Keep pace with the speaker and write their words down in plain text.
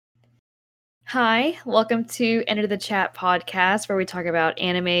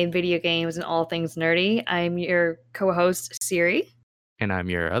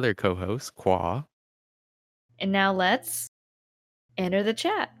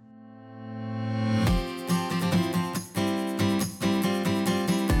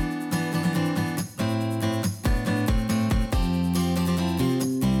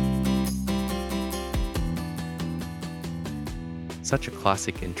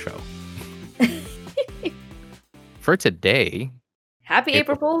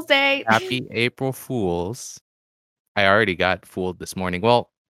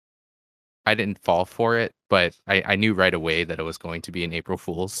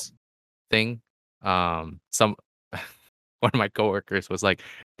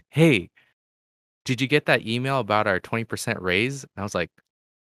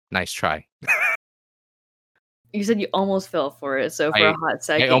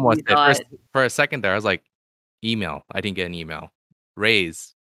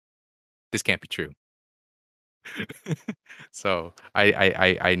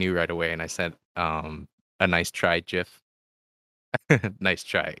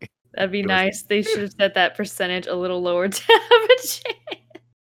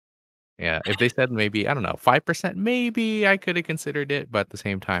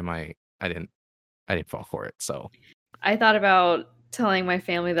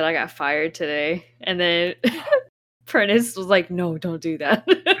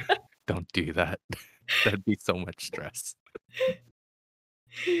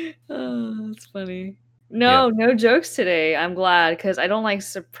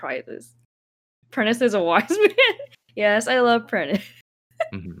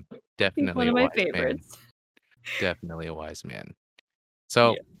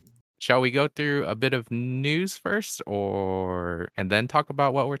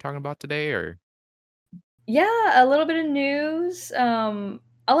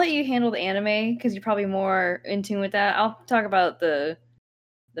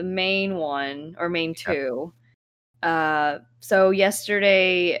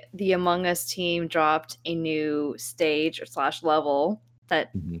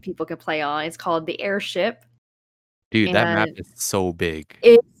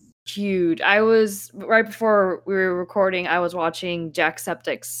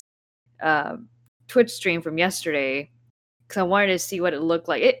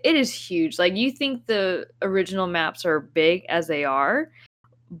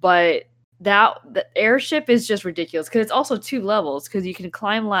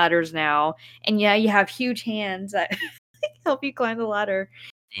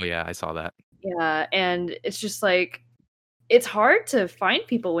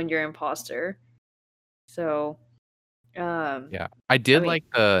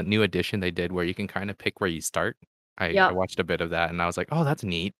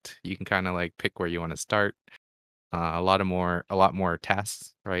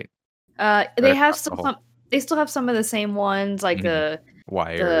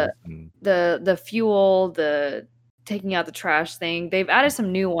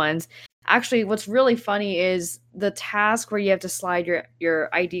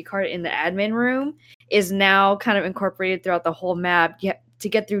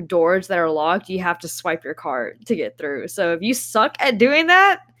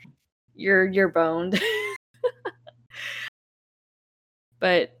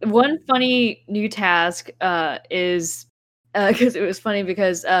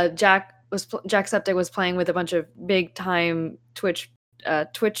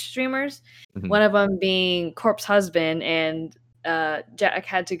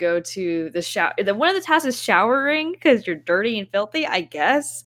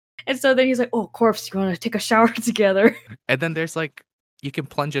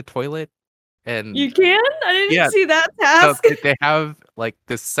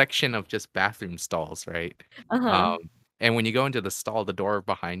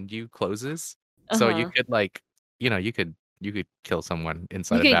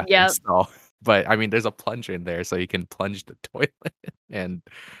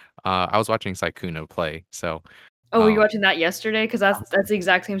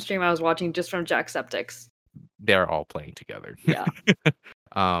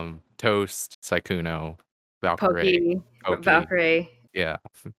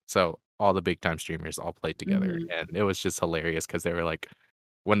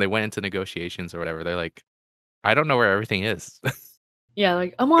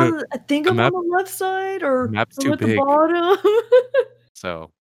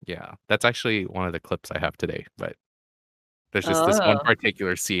There's just this one Oh.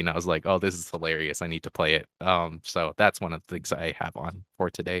 particular scene. I was like, "Oh, this is hilarious. I need to play it." So that's one of the things I have on for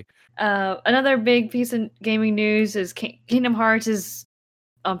today. Another big piece of gaming news is Kingdom Hearts is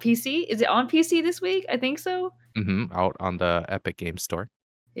on PC. Is it on PC this week? I think so. Out on the Epic Games Store.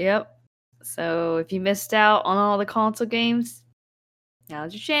 Yep. So if you missed out on all the console games,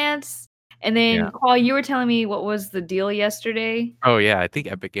 now's your chance. And Yeah. then, Paul, you were telling me what was the deal yesterday? Oh, yeah, I think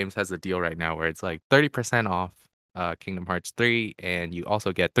Epic Games has a deal right now where it's like 30% off, Kingdom Hearts 3, and you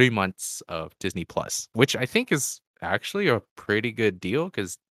also get 3 months of Disney Plus, which I think is actually a pretty good deal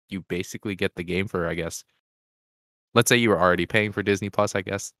because you basically get the game for, I guess let's say you were already paying for Disney Plus, I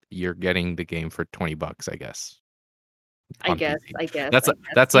guess, you're getting the game for 20 bucks, I guess, I on guess, PC. I guess, That's I guess.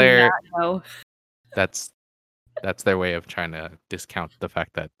 that's Maybe their not, no. that's that's their way of trying to discount the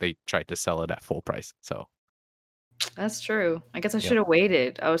fact that they tried to sell it at full price, so, That's true. I guess I yep. should have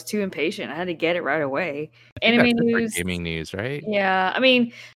waited. I was too impatient. I had to get it right away. I think Anime that's it for news. gaming news, right? Yeah,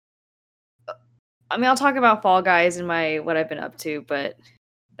 I'll talk about Fall Guys and my what I've been up to, but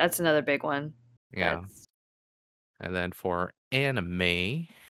that's another big one. Yeah. That's And then for anime,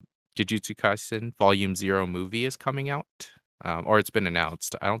 Jujutsu Kaisen Volume Zero movie is coming out, or it's been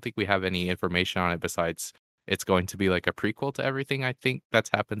announced. I don't think we have any information on it besides it's going to be like a prequel to everything I think that's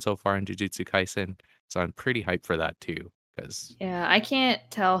happened so far in Jujutsu Kaisen. So I'm pretty hyped for that too, because yeah, I can't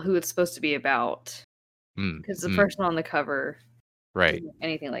tell who it's supposed to be about mm, because the mm, person on the cover right. doesn't look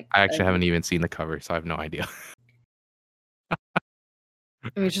anything like. I actually haven't even seen the cover, so I have no idea.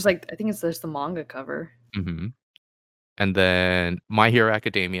 It's just like I think it's just the manga cover. hmm And then My Hero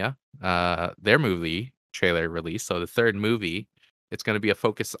Academia, their movie trailer release. So the third movie, it's going to be a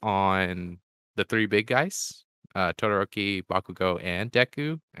focus on the three big guys, Todoroki, Bakugo, and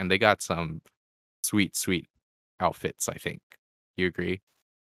Deku, and they got some sweet, sweet outfits. I think you agree.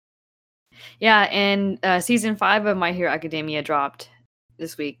 Yeah, and season 5 of My Hero Academia dropped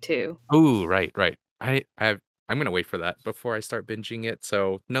this week too. Oh, right, right. I'm gonna wait for that before I start binging it.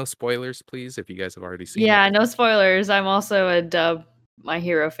 So no spoilers, please, if you guys have already seen it. Yeah, no spoilers. I'm also a dub My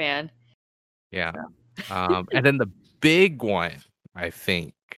Hero fan. Yeah. So. And then the big one, I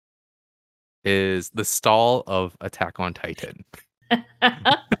think, is the stall of Attack on Titan.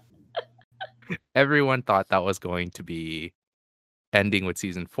 Everyone thought that was going to be ending with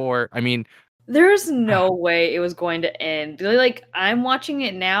season 4. I mean, There's no way it was going to end. Like I'm watching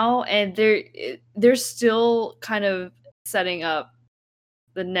it now, and they're still kind of setting up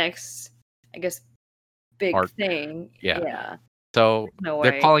the next, I guess, big arc. thing. Yeah. Yeah, So no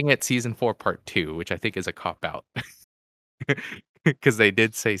they're way. calling it season 4 part 2, which I think is a cop out. Because they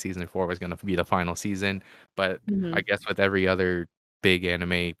did say season 4 was gonna be the final season, but I Mhm. guess with every other big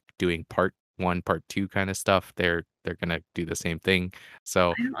anime doing part 1, part 2 kinda stuff, they're gonna do the same thing.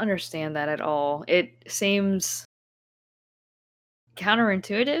 So, I don't understand that at all. It seems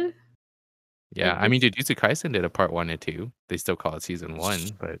counterintuitive. yeah, Like I mean, this. Jujutsu Kaisen did a part 1 and 2. They still call it season 1,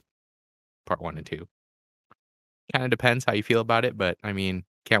 but part 1 and 2. Kinda depends how you feel about it, but, I mean,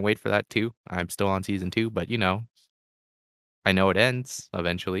 can't wait for that too. I'm still on season 2, but, I know it ends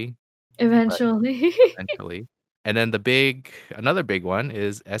eventually, but Eventually. eventually. And then another big one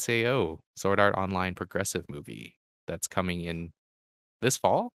is SAO, Sword Art Online Progressive movie that's coming in this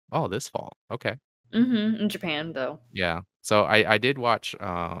fall? Oh, this fall. Okay. In Japan though. Yeah. So I did watch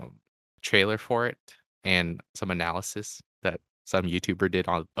trailer for it and some analysis that some YouTuber did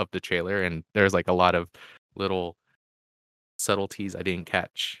of the trailer, and there's like a lot of little subtleties I didn't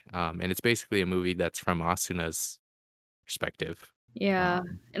catch. And it's basically a movie that's from Asuna's perspective, Yeah,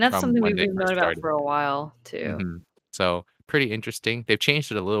 um, and that's from something when they we've known first about started. for a while too. Mhm. So, pretty interesting. They've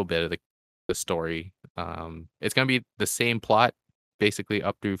changed it a little bit of the story. It's gonna be the same plot, basically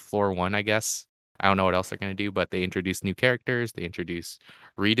up through floor 1, I guess. I don't know what else they're gonna do, but they introduce new characters, they introduce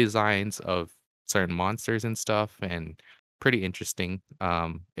redesigns of certain monsters and stuff, and pretty interesting.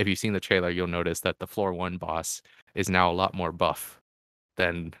 If you've seen the trailer, you'll notice that the floor 1 boss is now a lot more buff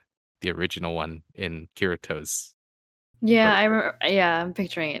than the original one in Kirito's Yeah, version. I'm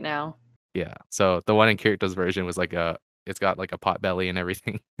picturing it now. Yeah, so the one in Kirito's version was like it's got like a pot belly and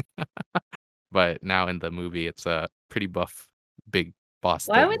everything, but now in the movie, it's a pretty buff, big boss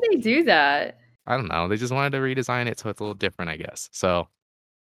Why would thing. they do that? I don't know, they just wanted to redesign it so it's a little different, I guess. So,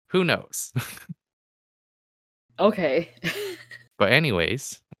 who knows? Okay. But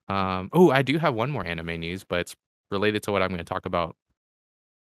anyways, oh, I do have one more anime news, but it's related to what I'm gonna talk about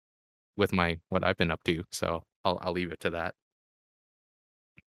with my what I've been up to, so I'll leave it to that.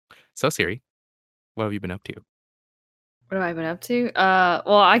 So Siri, what have you been up to? What have I been up to?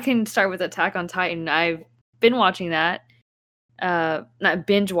 Well, I can start with Attack on Titan. I've been watching that. Not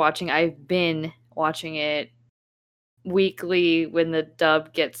binge watching. I've been watching it weekly when the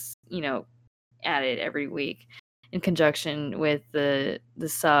dub gets, added every week in conjunction with the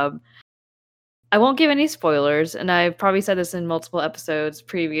sub. I won't give any spoilers, and I've probably said this in multiple episodes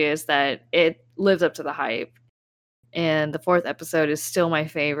previous that it lives up to the hype. And the 4th episode is still my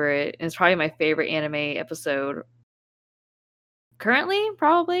favorite. And it's probably my favorite anime episode currently,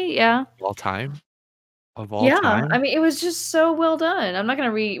 probably. Yeah. All time? Of all Yeah. time? I mean, it was just so well done. I'm not going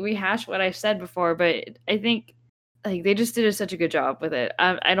to rehash what I said before, but I think like they just did such a good job with it.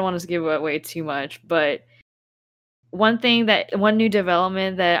 I don't want to give away too much, but one new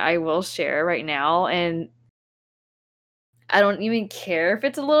development that I will share right now, and I don't even care if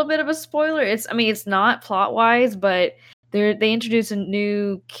it's a little bit of a spoiler. It's not plot wise, but they introduced some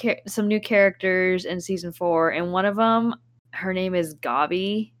new characters in season 4, and one of them, her name is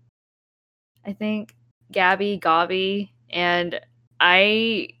Gabi, I think. Gabi, and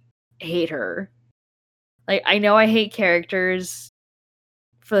I hate her. Like, I know I hate characters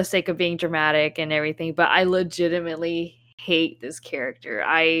for the sake of being dramatic and everything, but I legitimately hate this character.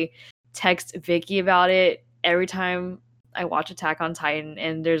 I text Vicky about it every time I watch Attack on Titan,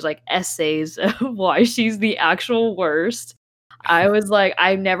 and there's like essays of why she's the actual worst. I was like,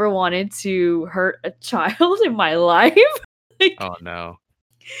 I never wanted to hurt a child in my life. Like, Oh no.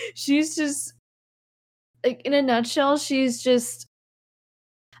 she's just like, in a nutshell, she's just.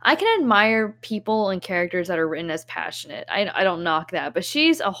 I can admire people and characters that are written as passionate. I don't knock that, but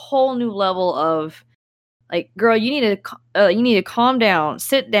she's a whole new level of like, girl, you need to calm down,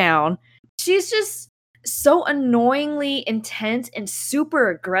 sit down. She's just so annoyingly intense and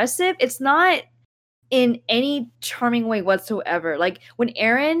super aggressive. It's not in any charming way whatsoever. Like when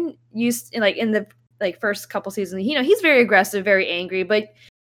Eren used like in the like first couple seasons, he's very aggressive, very angry, but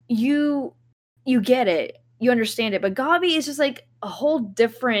you get it. You understand it. But Gabi is just like a whole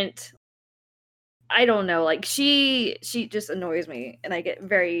different, I don't know, like she just annoys me and I get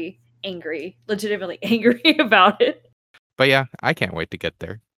very angry, legitimately angry about it. But yeah, I can't wait to get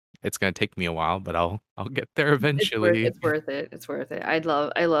there. It's gonna take me a while, but I'll get there eventually. It's worth it. It's worth it. I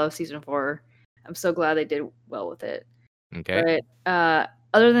love season 4. I'm so glad they did well with it. Okay. But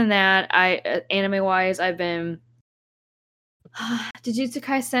other than that, anime wise, I've been Jujutsu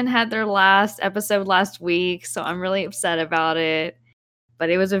Kaisen had their last episode last week, so I'm really upset about it. But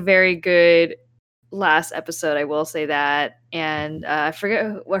it was a very good last episode, I will say that. And I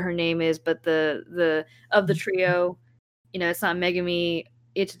forget what her name is, but the of the trio, it's not Megumi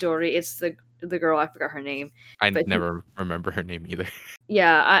Itadori, it's the girl, I forgot her name. I But never remember her name either.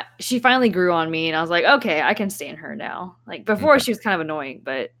 yeah, she finally grew on me, and I was like, okay, I can stand her now. Like before, Okay. she was kind of annoying,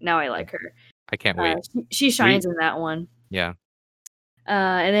 but now I like her. I can't wait. She shines in that one. Yeah.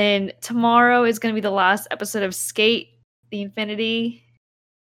 And then tomorrow is going to be the last episode of Skate: The Infinity.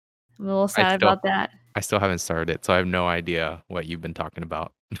 I'm a little sad about that. I still haven't started it, so I have no idea what you've been talking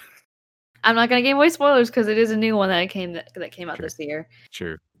about. I'm not going to give away spoilers because it is a new one that came out Sure. this year.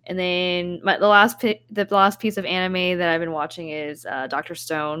 Sure. And then the last piece of anime that I've been watching is Dr.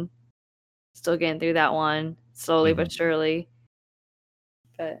 Stone. Still getting through that one slowly but surely.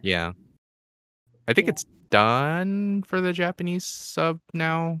 But yeah, I think it's done for the Japanese sub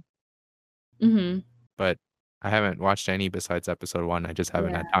now. Mm-hmm. But I haven't watched any besides episode 1. I just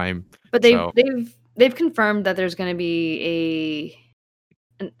haven't had time. But they've confirmed that there's going to be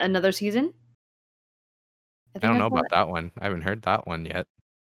another season. I don't know about that one. I haven't heard that one yet.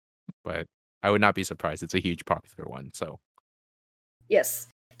 But I would not be surprised. It's a huge popular one. So yes,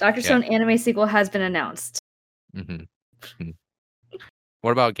 Dr. Stone anime sequel has been announced. Mm-hmm.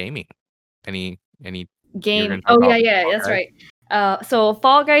 What about gaming? Any game? Oh yeah, that's right. So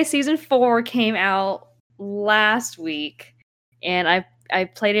Fall Guys season 4 came out last week, and I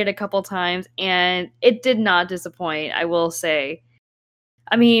played it a couple times, and it did not disappoint. I will say.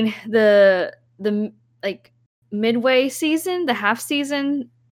 I mean, the like midway season, the half season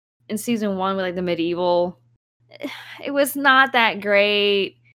in season 1 with like the medieval, it was not that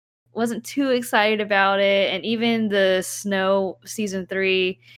great. Wasn't too excited about it, and even the snow season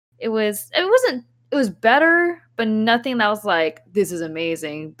 3, it was better, but nothing that was like, this is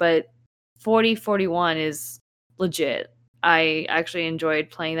amazing. But 4041 is legit. I actually enjoyed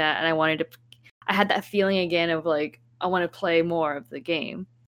playing that, and I had that feeling again of like, I want to play more of the game.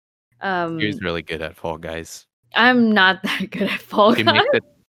 She's really good at Fall Guys. I'm not that good at Fall Guys.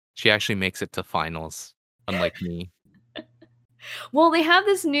 She actually makes it to finals, unlike me. Well, they have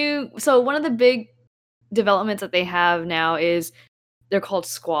this so one of the big developments that they have now is they're called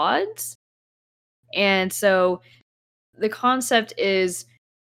squads. And so the concept is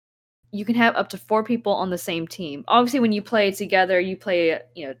you can have up to 4 people on the same team. Obviously, when you play together, you play,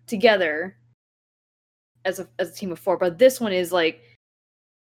 together. as a team of 4, but this one is like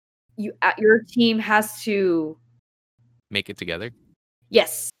your team has to. Make it together.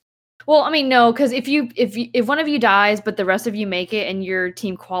 Yes. Well, I mean, no, because if one of you dies, but the rest of you make it and your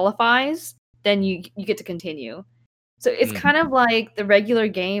team qualifies, then you get to continue. So it's Mm, kind of like the regular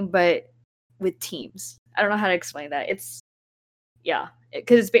game, but with teams. I don't know how to explain that. It's yeah,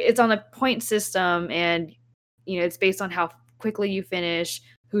 because it's on a point system, and it's based on how quickly you finish,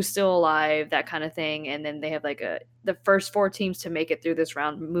 who's still alive, that kind of thing, and then they have like the first 4 teams to make it through this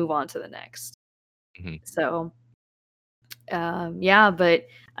round move on to the next. mhm. So yeah, but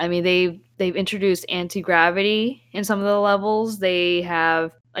I mean they've introduced anti-gravity in some of the levels. They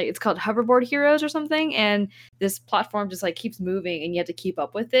have like it's called hoverboard heroes or something, and this platform just like keeps moving and you have to keep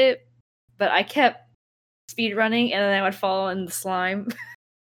up with it. But I kept speed running and then I would fall in the slime.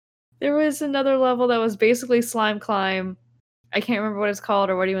 There was another level that was basically slime climb. I can't remember what it's called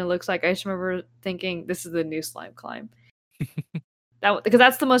or what it even looks like. I just remember thinking this is the new slime climb. That because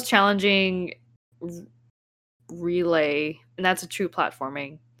that's the most challenging relay, and that's a true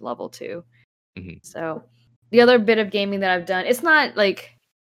platforming level too. Mhm. So the other bit of gaming that I've done, it's not like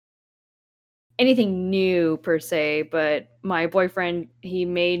anything new per se, but my boyfriend, he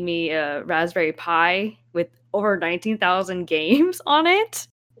made me a Raspberry Pi with over 19,000 games on it.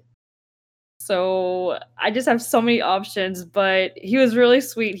 So I just have so many options, but he was really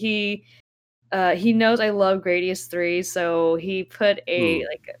sweet. He knows I love Gradius 3, so he put Ooh,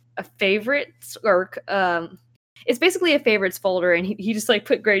 a favorites or it's basically a favorites folder, and he just like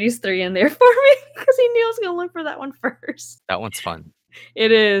put Gradius 3 in there for me because he knew I was gonna look for that one first. that one's fun.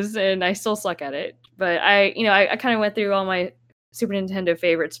 It is, and I still suck at it. But I kind of went through all my Super Nintendo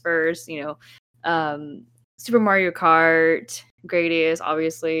favorites first. Super Mario Kart, Gradius,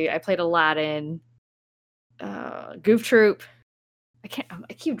 obviously. I played Aladdin, Goof Troop.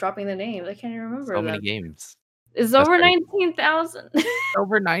 I keep dropping the names. I can't even remember So many them. games. It's That's over very 19,000.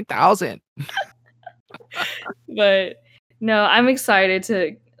 over 9,000. But no, I'm excited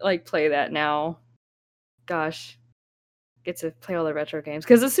to like play that now. Gosh, get to play all the retro games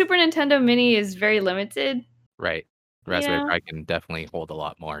because the Super Nintendo Mini is very limited. Right. You Raspberry know? Pi can definitely hold a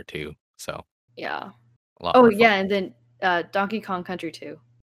lot more too, so Yeah. a lot Oh more fun. yeah, and then Donkey Kong Country 2.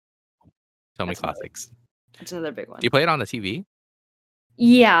 So many That's another. classics. That's another big Do you one. play it on the TV?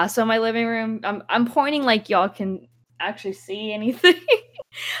 Yeah. So my living room. I'm pointing like y'all can actually see anything,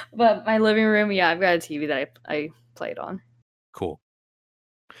 but my living room. Yeah, I've got a TV that I played on. Cool.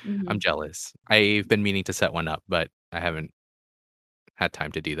 I'm Mhm. jealous. I've been meaning to set one up, but I haven't had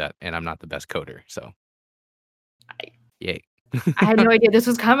time to do that, and I'm not the best coder, so yay. I had no idea this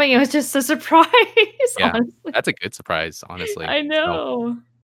was coming. It was just a surprise, Yeah, honestly. that's a good surprise, honestly. I So, know.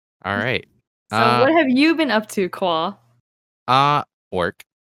 alright. So Uh, what have you been up to, Kwa? uh, work.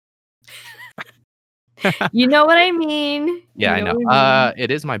 You know what I mean. Yeah, You I know know. what I mean.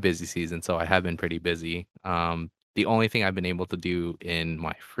 It is my busy season, so I have been pretty busy. The only thing I've been able to do in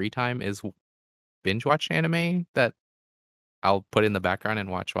my free time is binge watch anime that I'll put in the background and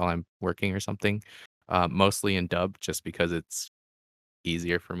watch while I'm working or something. Mostly in dub, just because it's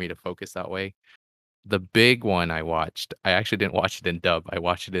easier for me to focus that way. The big one I watched, I actually didn't watch it in dub. I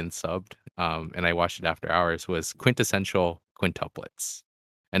watched it in subbed, and I watched it after hours. Was Quintessential Quintuplets,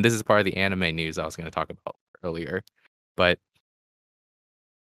 and this is part of the anime news I was going to talk about earlier. But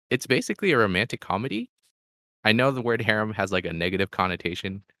it's basically a romantic comedy. I know the word harem has like a negative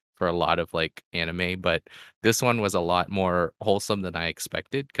connotation for a lot of like anime, but this one was a lot more wholesome than I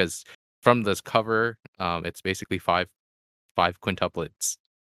expected because from this cover, it's basically five quintuplets,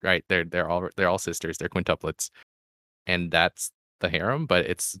 right? They're all sisters, they're quintuplets, and that's the harem. But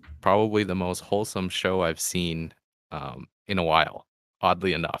it's probably the most wholesome show I've seen in a while,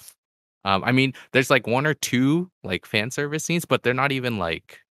 oddly enough. I mean, there's like one or two like fan service scenes, but they're not even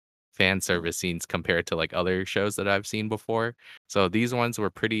like fan service scenes compared to like other shows that I've seen before. So these ones were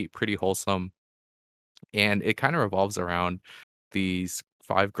pretty wholesome, and it kind of revolves around these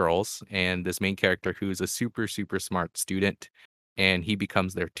five girls and this main character who's a super smart student, and he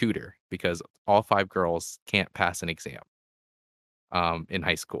becomes their tutor because all five girls can't pass an exam in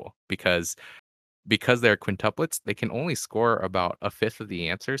high school because they're quintuplets, they can only score about a fifth of the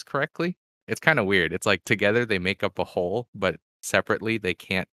answers correctly. It's kind of weird. It's like together they make up a whole, but separately they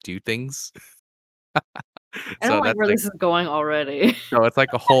can't do things. I don't So like that's where like this is going already. so it's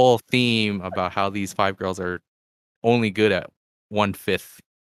like a whole theme about how these five girls are only good at one fifth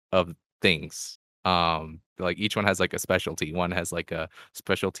of things. Like each one has like a specialty. One has like a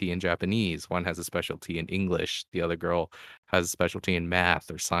specialty in Japanese, one has a specialty in English, the other girl has a specialty in math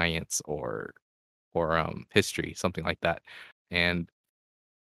or science or history, something like that. And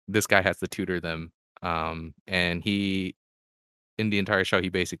this guy has to tutor them And he in the entire show, he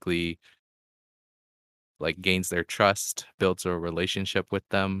basically, like, gains their trust, builds a relationship with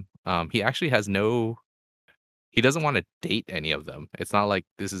them. He actually has no he doesn't wanna date any of them. It's not like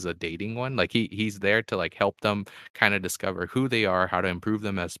this is a dating one, like, he's there to, like, help them kinda discover who they are, how to improve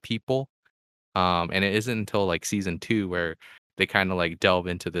them as people. And it isn't until, like, season 2 where they kinda, like, delve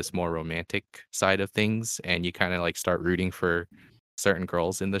into this more romantic side of things, and you kinda, like, start rooting for certain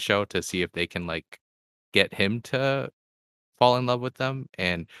girls in the show to see if they can, like, get him to fall in love with them,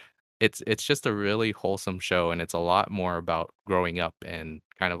 and it's just a really wholesome show, and it's a lot more about growing up and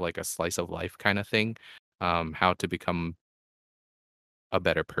kind of like a slice of life kinda thing, how to become a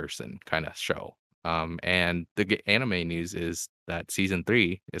better person kinda show. And the anime news is that season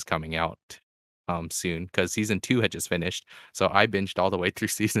 3 is coming out, soon because season 2 had just finished. So I binged all the way through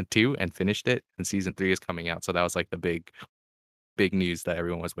season 2 and finished it, and season 3 is coming out. So that was like the big news that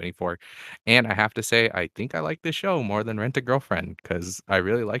everyone was waiting for. And I have to say, I think I like this show more than Rent a Girlfriend because I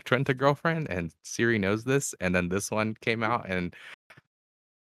really liked Rent a Girlfriend, and Siri knows this. And then this one came out, and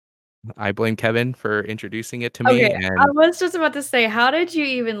I blame Kevin for introducing it to Okay, me. I And was just about to say, how did you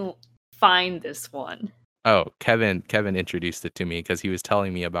even find this one? oh, Kevin introduced it to me because he was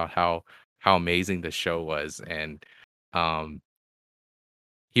telling me about how amazing the show was, and um,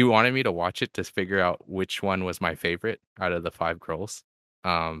 he wanted me to watch it to figure out which one was my favorite out of the 5 girls.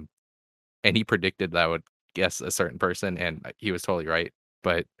 Um, and he predicted that I would guess a certain person, and he was totally right.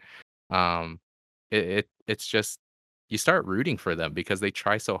 But um, it's just you start rooting for them because they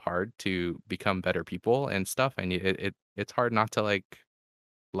try so hard to become better people and stuff, and it's hard not to like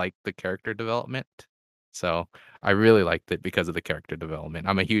the character development. So I really liked it because of the character development.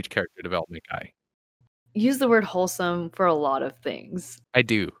 I'm a huge character development guy. Use the word wholesome for a lot of things. I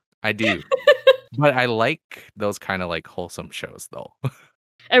do, I do, but I like those kind of like wholesome shows though.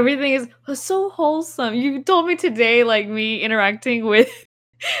 Everything is so wholesome. You told me today, like, me interacting with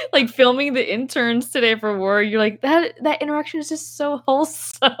like, filming the interns today for work, you're like, "That interaction is just so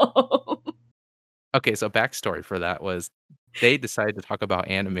wholesome." Okay, so backstory for that was they decided to talk about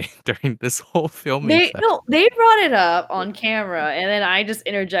anime during this whole filming They session. no, they brought it up on camera, and then I just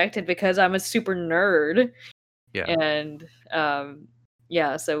interjected because I'm a super nerd, Yeah. and,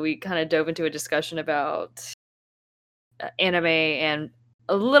 yeah, so we kinda dove into a discussion about, anime and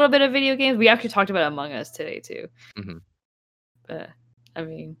a little bit of video games. We actually talked about Among Us today too, Mhm. but, I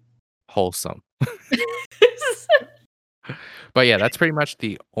mean Wholesome. But yeah, that's pretty much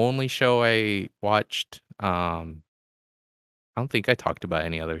the only show I watched. I don't think I talked about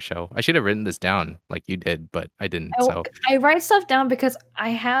any other show. I should have written this down like you did, but I didn't. Oh, So I write stuff down because I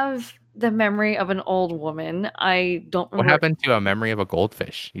have the memory of an old woman. I don't what remember. happened to a memory of a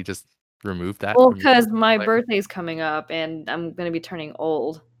goldfish? You just removed that Well, from your because my vocabulary? birthday's coming up and I'm gonna be turning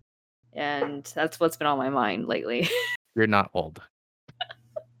old, and that's what's been on my mind lately. You're not old.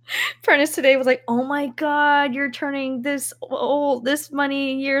 Prentice today was like, "Oh my god, you're turning this old, this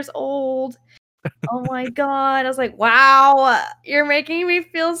many years old. Oh my god." I was like, "Wow, you're making me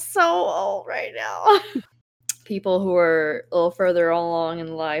feel so old right now." People who are a little further along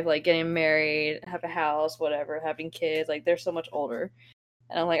in life, like getting married, have a house, whatever, having kids, like they're so much older.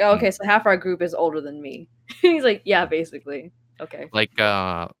 And I'm like, "Oh, Mm. okay, so half our group is older than me." He's like, "Yeah, basically." Okay. Like,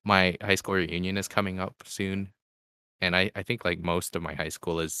 my high school reunion is coming up soon, and I think, like, most of my high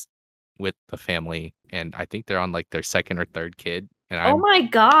school is with the family, and I think they're on, like, their 2nd or 3rd kid, and Oh I'm my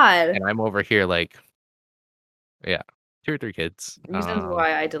god. and I'm over here, like yeah, 2 or 3 kids. Reasons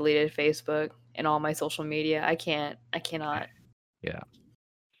why I deleted Facebook and all my social media. I cannot. Yeah.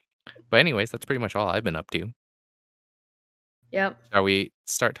 But anyways, that's pretty much all I've been up to. Yep. Shall we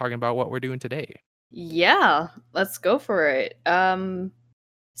start talking about what we're doing today? Yeah, let's go for it.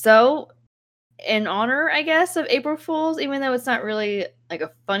 So in honor, I guess, of April Fools, even though it's not really like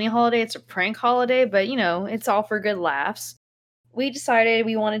a funny holiday, it's a prank holiday, but you know, it's all for good laughs. We decided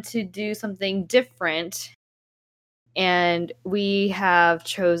we wanted to do something different, and we have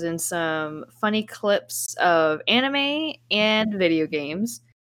chosen some funny clips of anime and video games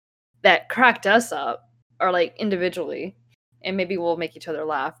that cracked us up, or like individually, and maybe we'll make each other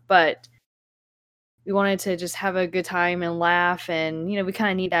laugh, but we wanted to just have a good time and laugh, and you know, we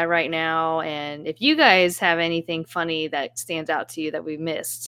kind of need that right now. And if you guys have anything funny that stands out to you that we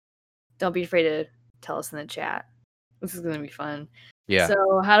missed, don't be afraid to tell us in the chat. This is going to be fun. Yeah.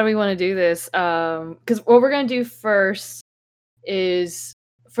 So how do we want to do this? Because what we're going to do first is,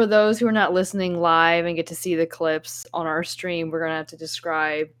 for those who are not listening live and get to see the clips on our stream, we're going to have to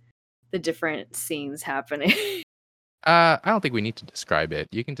describe the different scenes happening. I don't think we need to describe it.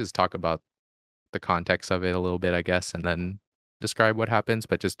 You can just talk about the context of it a little bit, I guess, and then describe what happens,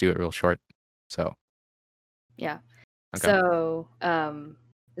 but just do it real short. So, Yeah. Okay. So,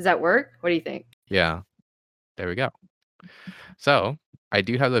 does that work? What do you think? Yeah. There we go. So I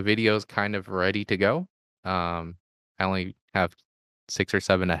do have the videos kind of ready to go. I only have 6 or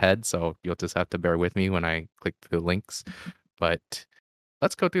 7 ahead, so you'll just have to bear with me when I click through the links. But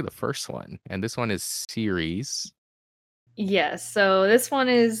let's go through the first one, and this one is series. Yes. So this one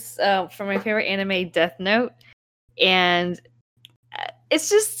is from my favorite anime, Death Note, and it's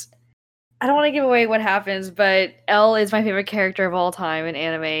just I don't want to give away what happens, but L is my favorite character of all time in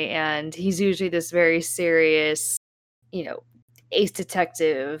anime, and he's usually this very serious, you know, ace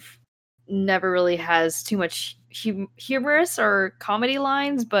detective. Never really has too much humorous or comedy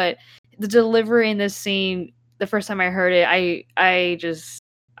lines, but the delivery in this scene, the first time I heard it, I just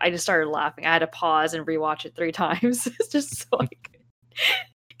started laughing. I had to pause and rewatch it 3 times just so I could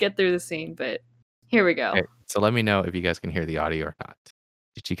get through the scene. But here we go. Okay, so let me know if you guys can hear the audio or not.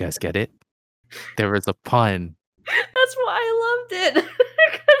 Did you guys get it? There was a pun. That's why I loved it.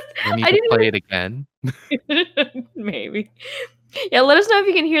 I need I to didn't play it again. even maybe. Yeah, let us know if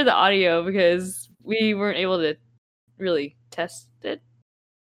you can hear the audio because we weren't able to really test it.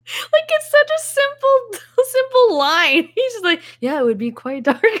 Like it's such a simple line. He's just like, yeah, it would be quite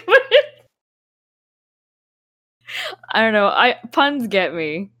dark. I don't know. I puns get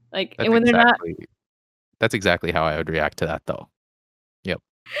me. Like, and That's when they're not, exactly that's exactly how I would react to that, though. Yep,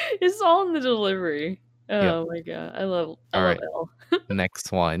 it's all in the delivery. yep. Oh my god, I love Alright, L.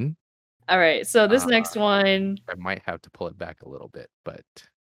 next one. All right, so this Uh, next one, I might have to pull it back a little bit, but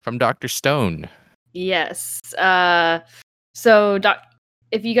from Dr. Stone. yes. So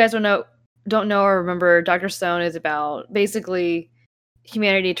if you guys don't know or remember, Doctor Stone is about basically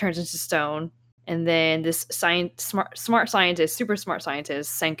humanity turns into stone, and then this smart scientist, super smart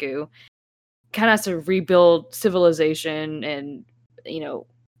scientist, Senku, kind of has to rebuild civilization, and you know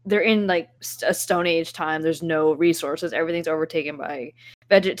they're in like a stone age time. There's no resources, everything's overtaken by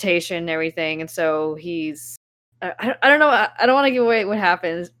vegetation and everything, and so he's I don't know, I don't want to give away what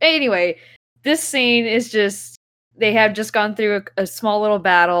happens. Anyway, this scene is just they have just gone through a small little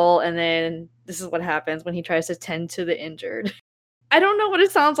battle, and then this is what happens when he tries to tend to the injured. I don't know what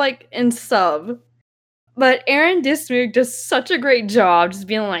it sounds like in sub, but Aaron Dismuke does such a great job just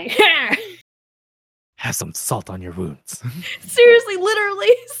being like, Have some salt on your wounds. seriously, literally,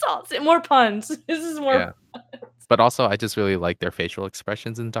 salt, more puns. This is more. Yeah. But also, I just really like their facial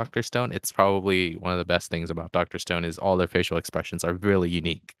expressions in Dr. Stone. It's probably one of the best things about Dr. Stone is all their facial expressions are really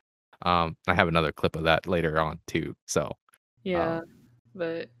unique. I have another clip of that later on too. So, Yeah, um,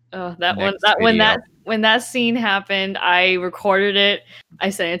 but that one, next video. when that scene happened, I recorded it. I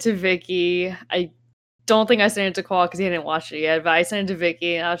sent it to Vicky. I don't think I sent it to Qual because he hadn't watched it yet, but I sent it to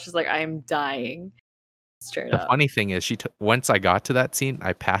Vicky, and I was just like, I'm dying, straight The up. funny thing is, once I got to that scene,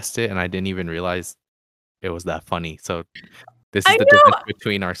 I passed it and I didn't even realize it was that funny. So this I is the know. difference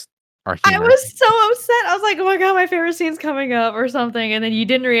between our I humor. was so upset. I was like, "Oh my god, my favorite scene's coming up," or something, and then you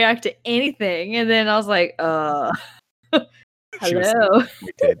didn't react to anything, and then I was like, She was hello."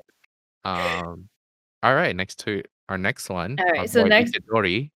 disappointed. All right, next to our next one, All our right, so boy next,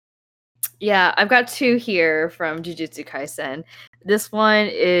 Itadori. yeah, I've got 2 here from Jujutsu Kaisen. This one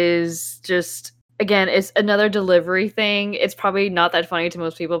is just again, it's another delivery thing. It's probably not that funny to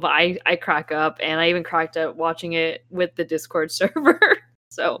most people, but I crack up, and I even cracked up watching it with the Discord server.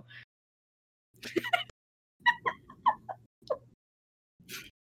 So,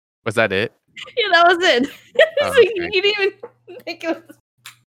 Was that it? yeah, that was it. Oh, So you okay. didn't even think it was.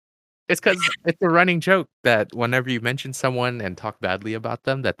 It's because it's a running joke that whenever you mention someone and talk badly about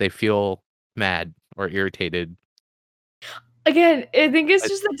them, that they feel mad or irritated. Again, I think it's But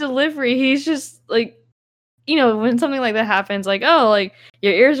just the delivery. He's just like, when something like that happens, like, oh, like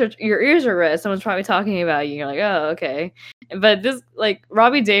your ears are red. Someone's probably talking about you. You're like, oh, okay. But this, like,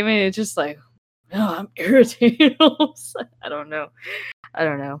 Robbie Damon is just like, oh, I'm irritated. I don't know. I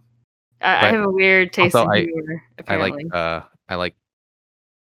don't know. I but have a weird taste also in humor, apparently. I like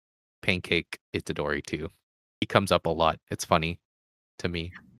Pancake Itadori too. He comes up a lot. It's funny to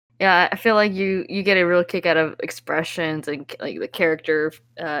me. Yeah, I feel like you get a real kick out of expressions and like the character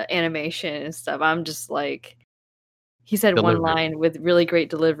animation and stuff. I'm just like, he said one Delivery. line with really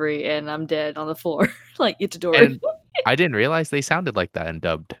great delivery, and I'm dead on the floor, like Itadori. And I didn't realize they sounded like that in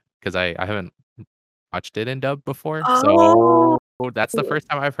dubbed because I haven't watched it in dubbed before. Oh, So that's the first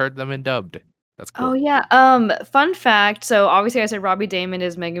time I've heard them in dubbed. That's oh cool. yeah. Fun fact. So obviously, I said Robbie Damon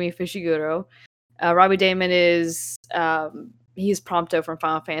is Megumi Fushiguro. Robbie Damon is he's Prompto from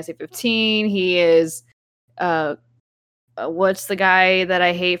Final Fantasy 15. He is what's the guy that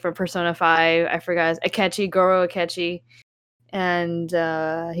I hate from Persona 5? I forgot. Akechi, Goro Akechi. And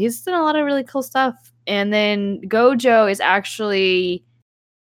he's done a lot of really cool stuff. And then Gojo is actually,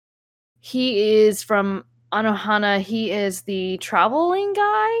 he is from Anohana. He is the traveling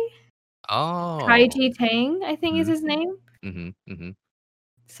guy. Oh. Kaiji Tang, I think is his name.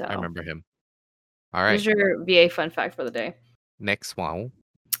 So I remember him. All there's right. your VA fun fact for the day. Next one.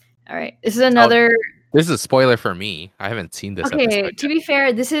 All right. This is another. This is a spoiler for me. I haven't seen this episode Okay, yet. to be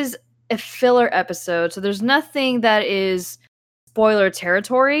fair, this is a filler episode, so there's nothing that is spoiler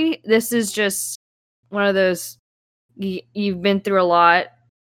territory. This is just one of those you've been through a lot,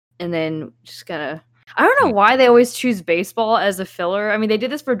 and then just gotta. I don't know why they always choose baseball as a filler. I mean, they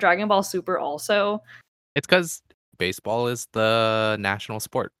did this for Dragon Ball Super also. It's because baseball is the national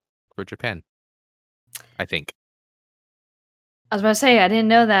sport for Japan, I think. I was about to say, I didn't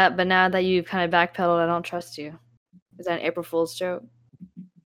know that, but now that you've kind of backpedaled, I don't trust you. Is that an April Fool's joke?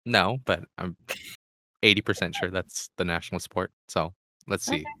 No, but I'm 80% sure that's the national sport. So let's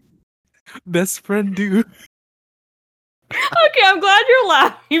see. Best friend dude. Okay, I'm glad you're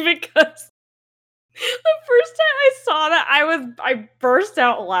laughing because the first time I saw that, I burst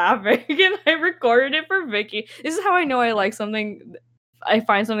out laughing and I recorded it for Vicky. This is how I know I like something. I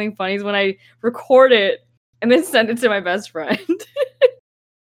find something funny is when I record it and then send it to my best friend.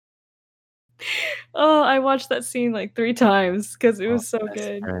 Oh, I watched that scene like 3 times because it was so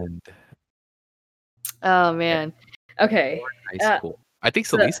good. Friend. Oh man. Okay. High school. I think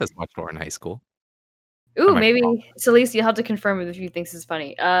Celise has watched Ouran High School. Ooh, maybe Celise, you'll have to confirm it if you think this is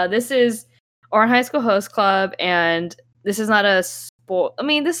funny. This is Ouran High School Host Club, and this is not a spoil. I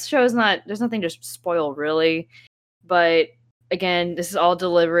mean, this show is not. There's nothing to spoil really, but again, this is all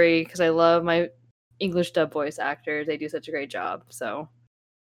delivery because I love my English dub voice actors. They do such a great job. So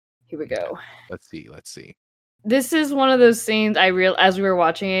here we go. Let's see. This is one of those scenes as we were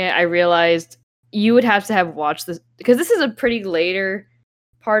watching it, I realized you would have to have watched this because this is a pretty later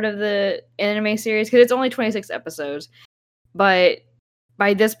part of the anime series because it's only 26 episodes. But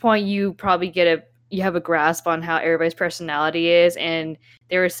by this point, you probably you have a grasp on how everybody's personality is. And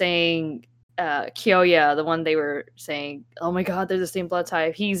they were saying Kyoya, the one they were saying, oh my god, they're the same blood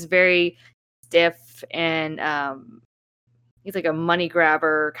type. He's very stiff and he's like a money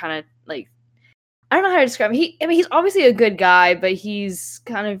grabber, kind of like, I don't know how to describe him. I mean, he's obviously a good guy, but he's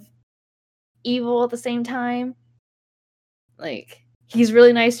kind of evil at the same time. Like, he's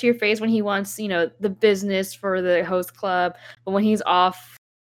really nice to your face when he wants, the business for the host club. But when he's off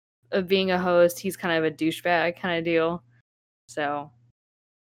of being a host, he's kind of a douchebag kind of deal. So,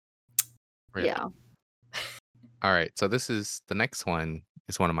 really? Yeah. All right. So the next one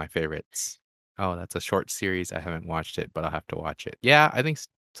is one of my favorites. Oh, that's a short series. I haven't watched it, but I'll have to watch it. Yeah, I think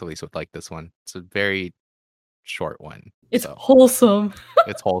Celise would like this one. It's a very short one. It's wholesome.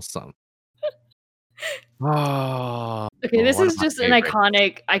 It's wholesome. Oh. Okay, this is just an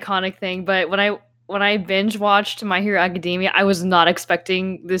iconic thing. But when I binge watched My Hero Academia, I was not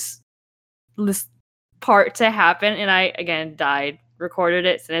expecting this part to happen, and I again died. Recorded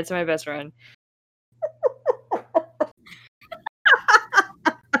it, sent it to my best friend.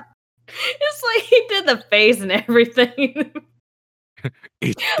 It's like he did the face and everything. I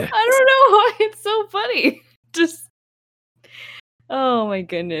don't know why it's so funny. Just oh my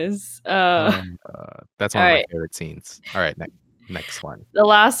goodness. That's one of my favorite scenes. All right, next one. The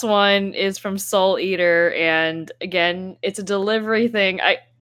last one is from Soul Eater, and again, it's a delivery thing.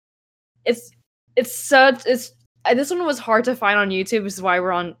 This one was hard to find on YouTube. This is why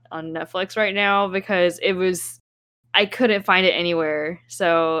we're on Netflix right now, because I couldn't find it anywhere.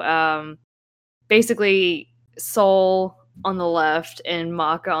 So basically, Soul on the left and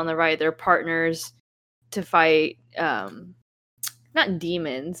Maka on the right, they're partners to fight not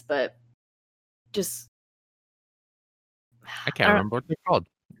demons, but just I can't remember what they're called.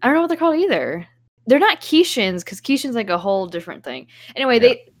 I don't know what they're called either. They're not Kishins, because Kishin's like a whole different thing.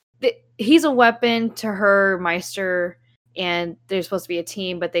 Anyway, he's a weapon to her Meister, and they're supposed to be a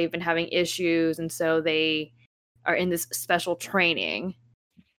team, but they've been having issues, and so they are in this special training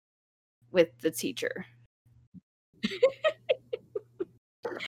with the teacher.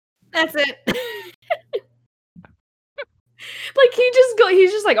 That's it. Like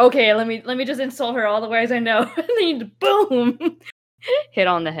he's just like, okay, let me just insult her all the ways I know, and then you boom, hit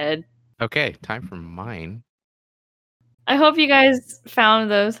on the head. Okay, time for mine. I hope you guys found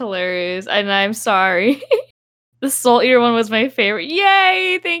those hilarious, and I'm sorry. The Soul Eater one was my favorite.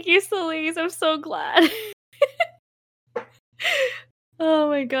 Yay! Thank you, Celise. I'm so glad. Oh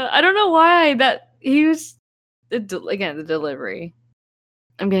my god, I don't know why he was the delivery.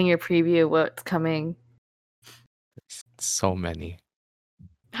 I'm getting a preview of what's coming. So many.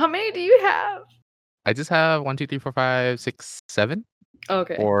 How many do you have? I just have 1, 2, 3, 4, 5, 6, 7.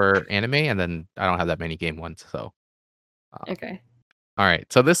 Okay. for anime, and then I don't have that many game ones. So, uh, Okay. all right.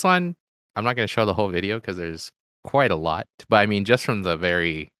 So this one, I'm not going to show the whole video because there's quite a lot. But I mean, just from the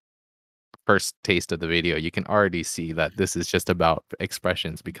very first taste of the video, you can already see that this is just about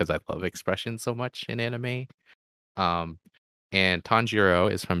expressions because I love expressions so much in anime. Um, and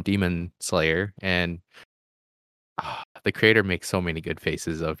Tanjiro is from Demon Slayer, and the creator makes so many good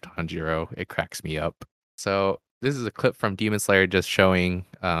faces of Tanjiro. It cracks me up. So this is a clip from Demon Slayer just showing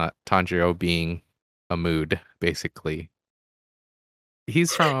Tanjiro being a mood, basically.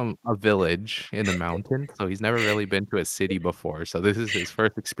 He's from a village in the mountains, so he's never really been to a city before. So this is his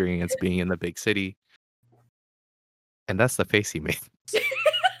first experience being in the big city, and that's the face he makes.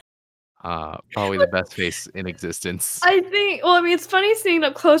 Probably the best face in existence. I think. Well, I mean, it's funny seeing it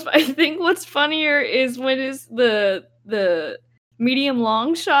up close, but I think what's funnier is when is the medium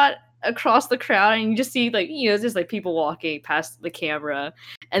long shot across the crowd, and you just see like just like people walking past the camera,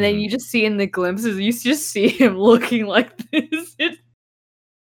 and then Mhm. you just see in the glimpses, you just see him looking like this.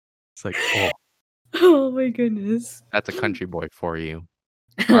 It's like, oh, Oh my goodness. that's a country boy for you.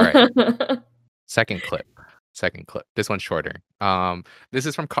 All right. Second clip. Second clip. This one's shorter. This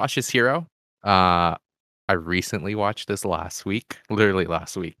is from Cautious Hero. Uh, I recently watched this last week, literally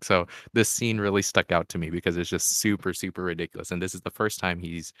last week. So this scene really stuck out to me because it's just super, super ridiculous. And this is the first time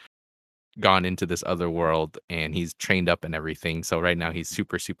he's gone into this other world and he's trained up and everything. So right now he's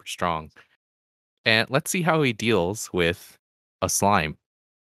super, super strong. And let's see how he deals with a slime.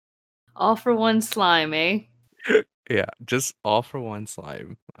 All for one slime, eh? Yeah, just all for one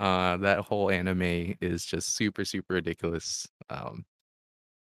slime. That whole anime is just super, super ridiculous.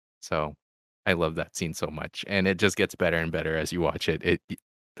 So I love that scene so much, and it just gets better and better as you watch it.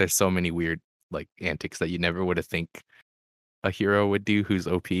 There's so many weird like antics that you never would have think a hero would do who's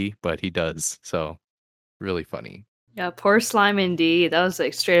OP, but he does. So really funny. Yeah, poor slime indeed. That was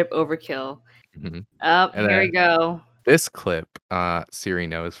like straight up overkill. Mhm. Up, And here we then go. this clip, Siri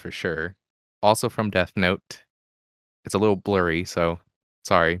knows for sure. Also from Death Note. It's a little blurry, so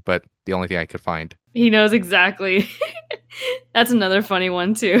sorry, but the only thing I could find. He knows exactly. That's another funny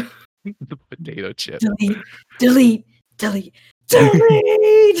one too. The potato chip. Delete, delete, delete,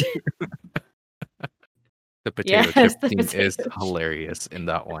 delete. The potato chip Yes, the scene is potato chip. hilarious in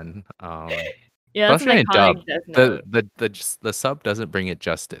that one. Yeah, that's an Especially in dub. iconic Death The Note. the the just the sub doesn't bring it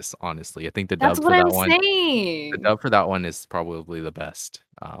justice, honestly. I think That's what I'm saying. the dub for that one is probably the best.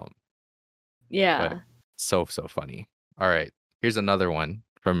 But Yeah. so, so funny. Alright, here's another one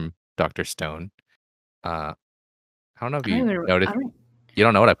from Dr. Stone. I don't know if I don't you even. noticed. You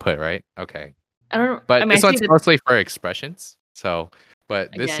don't know what I put, right? Okay. I don't. I But mean, I this see one's the mostly for expressions. So, but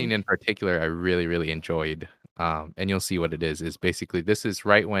this scene again. in particular, I really, really enjoyed. And you'll see what it is basically this is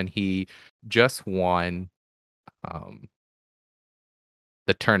right when he just won um,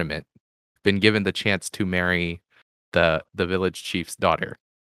 the tournament, been given the chance to marry the village chief's daughter.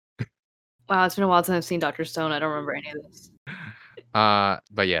 Wow, it's been a while since I've seen Doctor Stone. I don't remember any of this.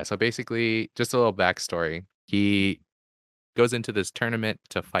 But yeah, so basically, just a little backstory. He goes into this tournament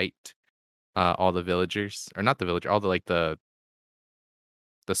to fight all the villagers, or not the villager, all the like the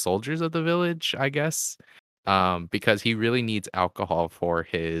soldiers of the village, I guess, because he really needs alcohol for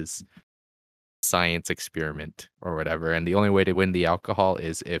his science experiment or whatever. And the only way to win the alcohol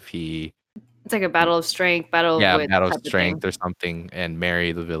is if he, It's like a battle of strength, battle of yeah, wit battle type of strength thing. or something, and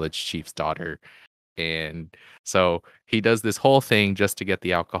marry the village chief's daughter. And so he does this whole thing just to get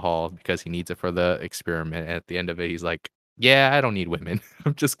the alcohol because he needs it for the experiment. And at the end of it, he's like, "Yeah, I don't need women.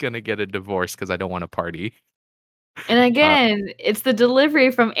 I'm just gonna get a divorce because I don't want to party." And Uh, again, it's the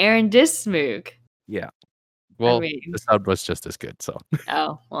delivery from Aaron Dismuke. yeah. I Well, the mean, sub was just as good. So,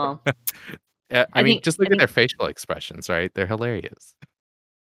 oh well. I mean, just I look at think their facial expressions, right? They're hilarious.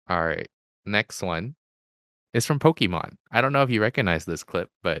 All right. Next one is from Pokemon. I don't know if you recognize this clip,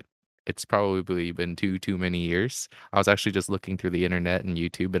 but it's probably been too many years. I was actually just looking through the internet and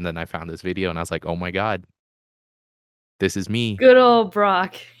YouTube, and then I found this video, and I was like, "Oh my god, this is me, good old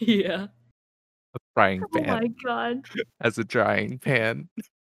Brock. Yeah. frying Oh pan my god. as a drying pan."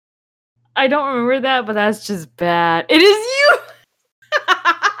 I don't remember that, but that's just bad. It is you.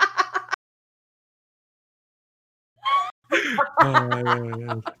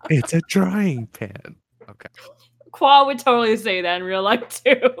 It's a drying pan. Okay. Qua would totally say that in real life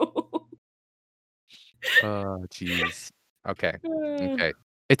too. Oh, jeez. Okay. Uh, Okay.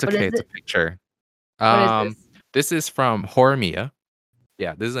 It's what okay. is It's a it? picture. What is Um, this? this is from Horimiya.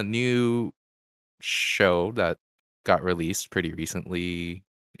 Yeah, this is a new show that got released pretty recently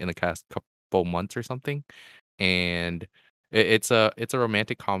in the past couple months or something. And it's a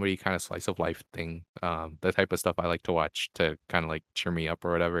romantic comedy kind of slice of life thing. The type of stuff I like to watch to kind of like cheer me up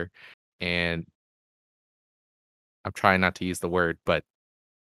or whatever. And I'm trying not to use the word, but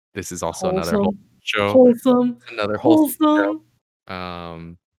this is also another whole Wholesome, show. wholesome, Another wholesome wholesome.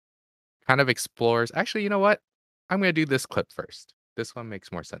 show. Kind of explores. Actually, you know what? I'm gonna do this clip first. This one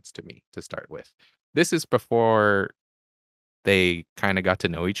makes more sense to me to start with. This is before they kind of got to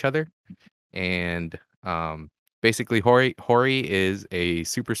know each other, and basically, Hori is a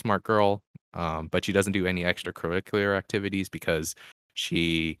super smart girl, but she doesn't do any extracurricular activities because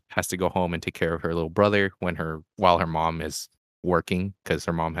she has to go home and take care of her little brother while her mom is working because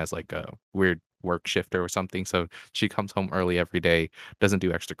her mom has like a weird work shifter or something. So she comes home early every day, doesn't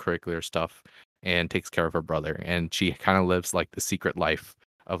do extracurricular stuff, and takes care of her brother. And she kind of lives like the secret life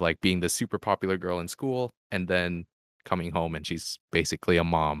of like being the super popular girl in school and then coming home and she's basically a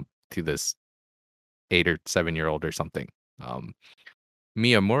mom to this 8 or 7 year old or something. Um,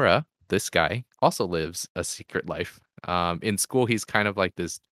 Miyamura, this guy, also lives a secret life. In school, he's kind of like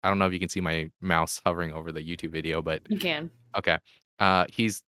this. I don't know if you can see my mouse hovering over the YouTube video, but You can. okay.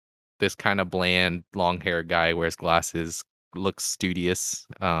 He's this kind of bland, long hair guy, wears glasses, looks studious,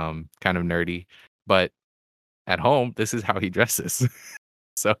 kind of nerdy. But at home, this is how he dresses.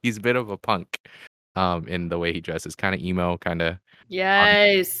 So he's a bit of a punk in the way he dresses, kind of emo,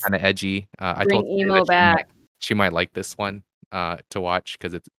 Yes. kind of edgy. I Bring told her emo that back. she might like this one to watch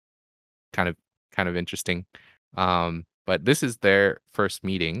because it's kind of kind of interesting. But this is their first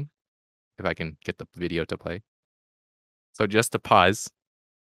meeting. If I can get the video to play. So just to pause,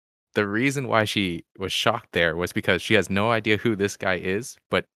 the reason why she was shocked there was because she has no idea who this guy is,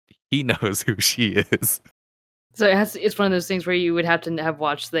 but he knows who she is. So it's one of those things where you would have to have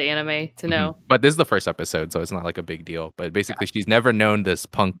watched the anime to Mhm. know. But this is the first episode, so it's not like a big deal. But basically, she's never known this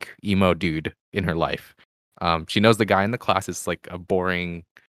punk emo dude in her life. She knows the guy in the class is like a boring,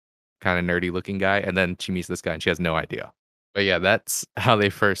 kind of nerdy looking guy, and then she meets this guy and she has no idea. But yeah, that's how they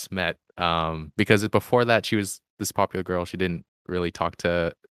first met. Because before that, she was this popular girl. She didn't really talk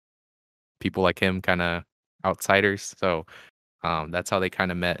to people like him, kind of outsiders. So that's how they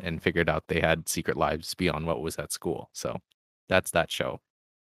kind of met and figured out they had secret lives beyond what was at school. So that's that show.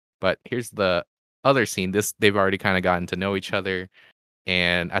 But here's the other scene. They've already kind of gotten to know each other,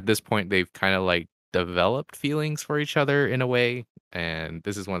 and at this point, they've kind of like developed feelings for each other in a way. And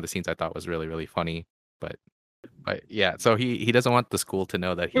this is one of the scenes I thought was really really funny. But yeah, so he doesn't want the school to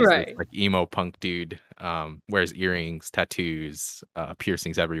know that he's this Right. like emo punk dude. Wears earrings, tattoos,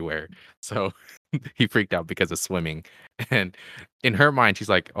 piercings everywhere. So he freaked out because of swimming. And in her mind, she's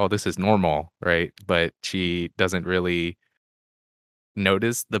like, "Oh, this is normal, right?" But she doesn't really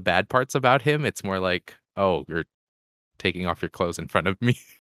notice the bad parts about him. It's more like, "Oh, you're taking off your clothes in front of me."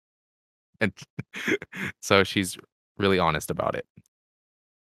 And so she's really honest about it.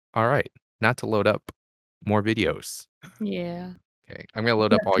 All right, not to load up more videos. Yeah. Okay, I'm gonna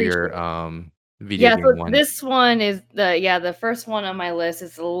load Yeah, up all pretty your sure. video Yeah, game so ones. this one is the first one on my list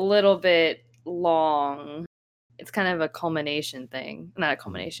is a little bit long. It's kind of a culmination thing. Not a Mhm.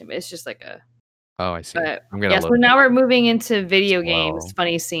 culmination, but it's just like a Oh, I see. but I'm gonna yeah, so load them now up we're moving into video games, slow.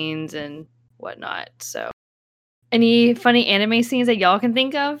 funny scenes and whatnot. So any funny anime scenes that y'all can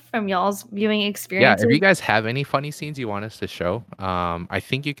think of from y'all's viewing Yeah, if experiences? you guys have any funny scenes you want us to show, I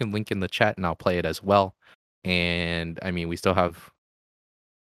think you can link in the chat and I'll play it as well. And I mean, we still have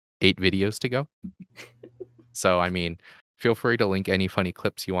 8 videos to go. So, I mean, feel free to link any funny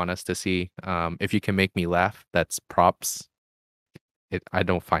clips you want us to see. If you can make me laugh, that's props. I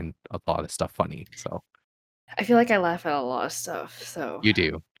don't find a lot of stuff funny, so I feel like I laugh at a lot of stuff, so you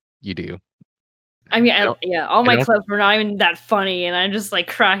do. You do. I mean, I don't yeah, all I my don't clips were not even that funny, and I'm just, like,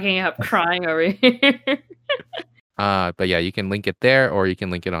 cracking up, crying over here. but yeah, you can link it there or you can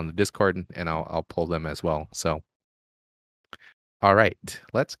link it on the Discord and I'll pull them as well. So, all right,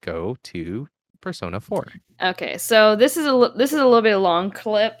 let's go to Persona 4. Okay, so this is a little bit long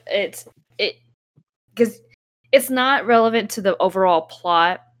clip. It because it's not relevant to the overall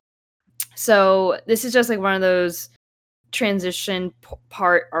plot. So this is just like one of those transition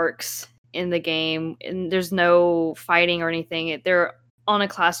part arcs in the game, and there's no fighting or anything. They're on a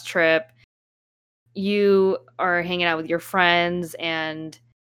class trip. You are hanging out with your friends, and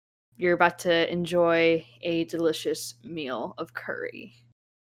you're about to enjoy a delicious meal of curry.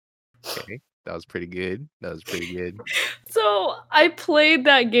 Okay, that was pretty good. That was pretty good. So I played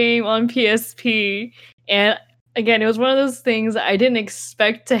that game on PSP, and again, it was one of those things I didn't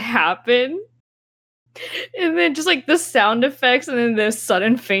expect to happen. And then just like the sound effects and then the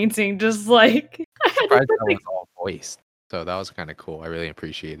sudden fainting, just like I had to Surprised put that the was all voiced. So that was kind of cool. I really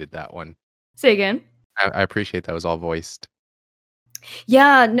appreciated that one. say again. I appreciate that was all voiced.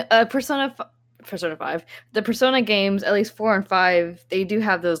 Yeah, Persona 5. The Persona games, at least 4 and 5, they do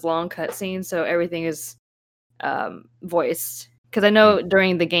have those long cutscenes, so everything is voiced. Because I Mm. know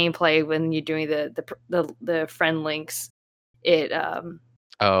during the gameplay when you're doing the friend links, it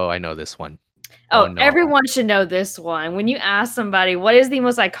Oh, I know this one. Oh oh, no. everyone should know this one. When you ask somebody what is the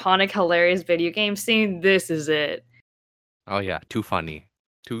most iconic, hilarious video game scene, this is it. Oh yeah, too funny.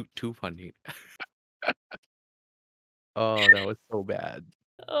 Too funny. Oh, that was so bad.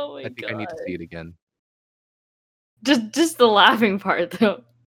 Oh my I think I need to god. see it again. Just the laughing part though.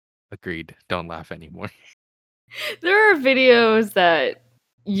 Agreed. Don't laugh anymore. There are videos that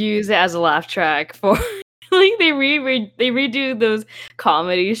use it as a laugh track for like they redo those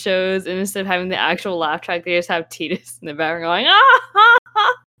comedy shows, and instead of having the actual laugh track, they just have Titus in the background going,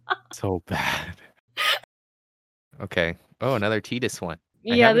 ah! So bad. Okay. Oh, another Tidus one.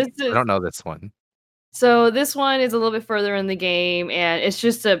 Yeah, this I is don't know this one. so this one is a little bit further in the game, and it's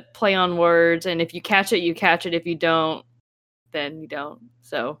just a play on words, and if you catch it, you catch it. If you don't, then you don't.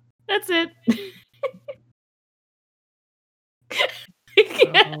 So that's it.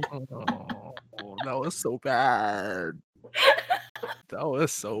 Oh, that was so bad. That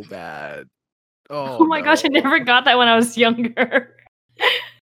was so bad. Oh Oh my gosh, I no. never got that when I was younger.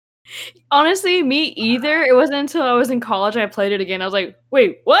 Honestly, me either. It wasn't until I was in college I played it again. I was like,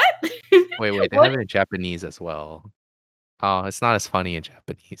 "Wait, what? Wait, they What?" have it in Japanese as well. Oh, it's not as funny in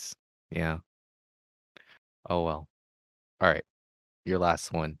Japanese. Yeah. Oh well. All right. Your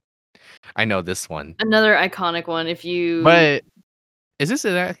last one. I know this one. Another iconic one. If you But is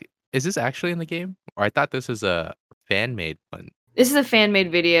this actually in the game? Or I thought this was a fan made one. This is a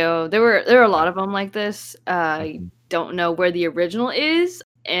fan-made video. There are a Okay. lot of them like this. I Mhm. don't know where the original is,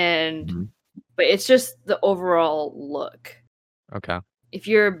 and Mhm. but it's just the overall look. Okay. If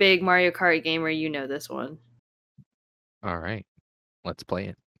you're a big Mario Kart gamer, you know this one. All right. Let's play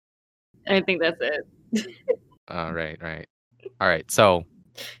it. I think that's it. All right, right. All right. So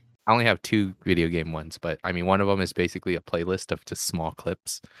I only have two video game ones, but I mean, one of them is basically a playlist of just small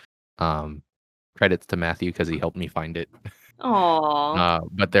clips. Um, Credits to Matthew because he helped me find it. Aw.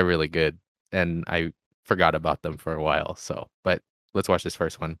 But they're really good, and I forgot about them for a while. So, but let's watch this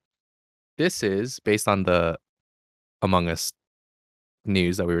first one. This is based on the Among Us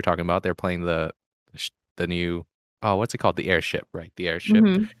news that we were talking about. They're playing the new what's it called? The airship, right? The airship.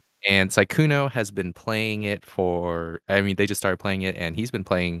 Mhm. And Saikuno has been playing it I mean, they just started playing it, and he's been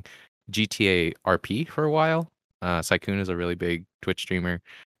playing GTA RP for a while. Saikuno is a really big Twitch streamer,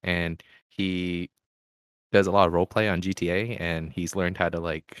 and he does a lot of role play on GTA, and he's learned how to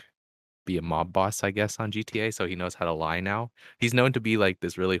like be a mob boss, I guess, on GTA. So he knows how to lie now. He's known to be like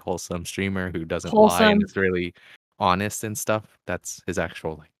this really wholesome streamer who doesn't lie and Wholesome. is really honest and stuff. That's his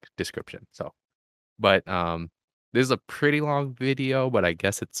actual like description. So but, this is a pretty long video, but I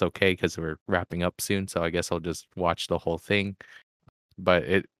guess it's okay because 'cause we're wrapping up soon, so I guess I'll just watch the whole thing, but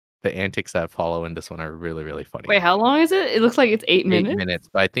the antics that follow in this one are really, really funny. Wait, how long is it? It looks like it's 8 8 minutes. minutes,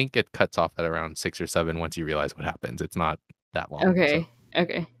 but I think it cuts off at around 6 or 7 once you realize what happens. It's not that long, so Okay.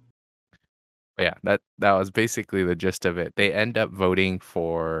 Okay. but yeah, that was basically the gist of it. They end up voting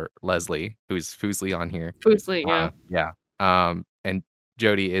for Leslie, who's Fuslie on here. Foodsley, yeah. Yeah, and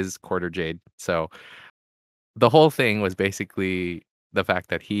Jody is Quarter Jade, so the whole thing was basically the fact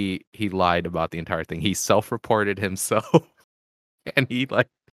that he lied about the entire thing. He self-reported himself and he like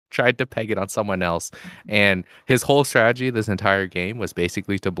tried to peg it on someone else. And his whole strategy this entire game was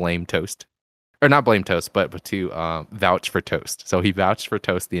basically to blame Toast. Or not blame Toast, but to vouch for Toast. So he vouched for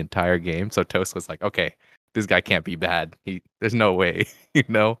Toast the entire game. So Toast was like, okay, this guy can't be bad. There's no way, you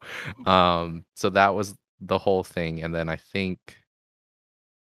know? So that was the whole thing. And then I think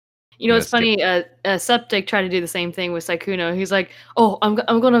You I'm know, gonna it's skip. funny, Septic tried to do the same thing with Sykkuno. He's like, "Oh, I'm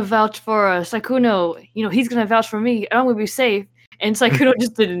gonna vouch for, Sykkuno, you know, he's gonna vouch for me, and I'm gonna be safe." And Sykkuno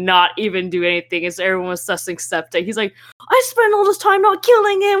just did not even do anything, and so everyone was sussing Septic. He's like, "I spent all this time not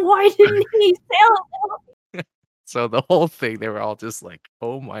killing him, why didn't he tell?" So the whole thing, they were all just like,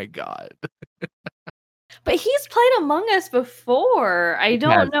 "Oh my god." But he's played Among Us before, I He has.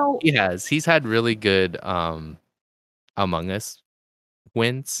 don't know. He has. He's had really good, Among Us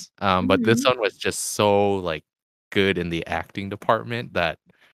wins, but this Mhm. one was just so, like, good in the acting department that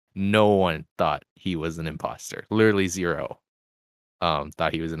no one thought he was an imposter. Literally 0,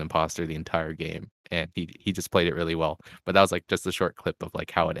 thought he was an imposter the entire game, and he just played it really well. But that was, like, just a short clip of,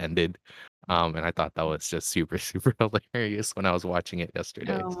 like, how it ended, and I thought that was just super, super hilarious when I was watching it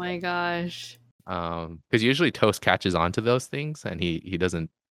yesterday. Oh my gosh. Because usually Toast catches on to those things and he doesn't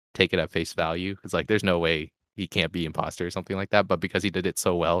take it at face value. It's like there's no way he can't be imposter or something like that. But because he did it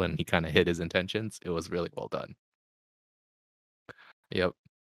so well and he kind of hit his intentions, it was really well done. Yep.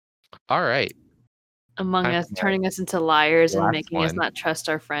 All right. Among Time Us, for my turning us into liars and last making us one. not trust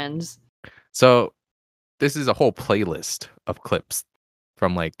our friends. So this is a whole playlist of clips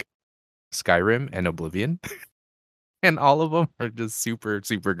from like Skyrim and Oblivion, and all of them are just super,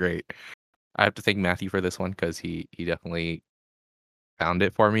 super great. I have to thank Matthew for this one because he definitely found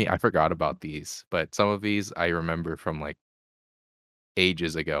it for me. I forgot about these, but some of these I remember from like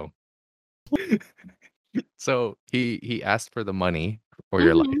ages ago. So he asked for the money for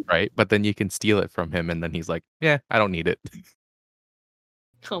your life, Mhm. right? But then you can steal it from him, and then he's like, "Yeah, I don't need it."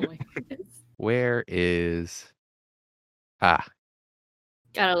 Oh my goodness. Where is ah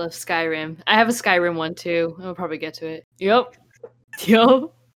Gotta love Skyrim. I have a Skyrim one too. I'll probably get to it. Yep. Yep.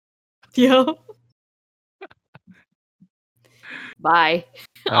 Yep. Bye.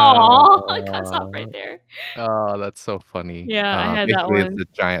 Aw, it cuts off right uh there. oh, that's so funny. Yeah, I had that Basically, it's one. the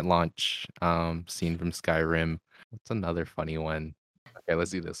giant launch scene from Skyrim. What's another funny one? Okay,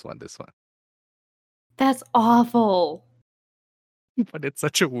 let's do this one. This one, That's awful. but it's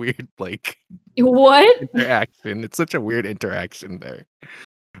such a weird like What? interaction. It's such a weird interaction there.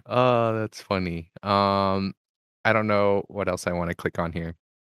 Oh, that's funny. I don't know what else I want to click on here.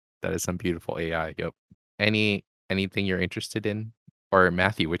 That is some beautiful AI. Yep. Anything you're interested in? Or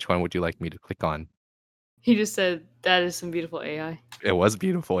Matthew, which one would you like me to click on? He just said that is some beautiful AI. It was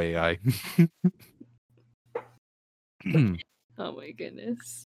beautiful AI. Oh my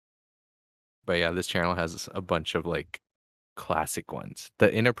goodness. But yeah, this channel has a bunch of like classic ones.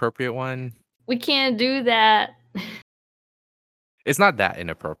 The inappropriate one, We can't do that. it's not that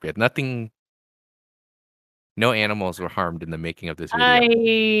inappropriate. Nothing, no animals were harmed in the making of this video.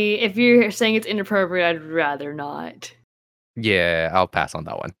 If you're saying it's inappropriate, I'd rather not. Yeah, I'll pass on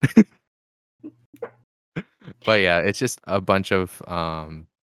that one. But yeah, it's just a bunch of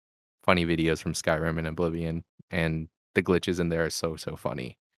funny videos from Skyrim and Oblivion, and the glitches in there are so so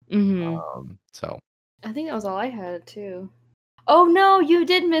funny. Mhm. So I think that was all I had too. Oh no, you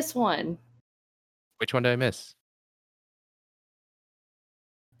did miss one. which one did I miss?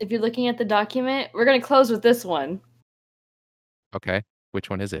 If you're looking at the document, we're gonna close with this one. Okay, which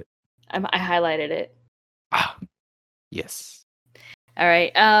one is it? I highlighted it. Ah, yes. All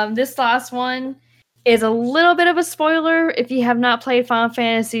right. This last one is a little bit of a spoiler if you have not played Final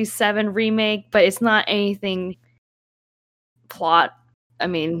Fantasy VII Remake, but it's not anything plot. I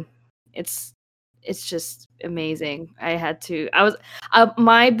mean, it's just amazing.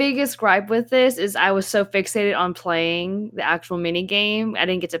 My biggest gripe with this is I was so fixated on playing the actual mini game, I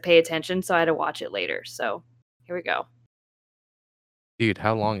didn't get to pay attention, so I had to watch it later. So here we go. Dude,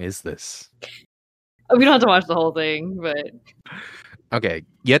 how long is this? We don't have to watch the whole thing, but Okay,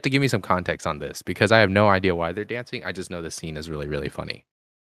 you have to give me some context on this because I have no idea why they're dancing. I just know the scene is really, really funny.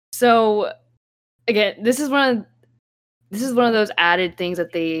 so again, this is one of those added things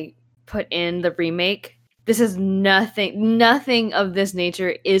that they put in the remake. This is nothing of this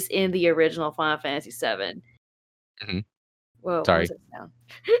nature is in the original Final Fantasy VII. Mhm. Whoa, what was Sorry, that sound?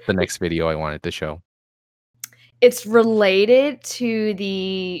 the next video I wanted to show. It's related to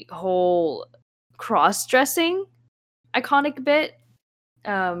the whole cross-dressing iconic bit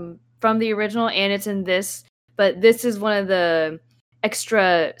from the original, and it's in this, but this is one of the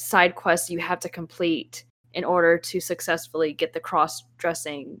extra side quests you have to complete in order to successfully get the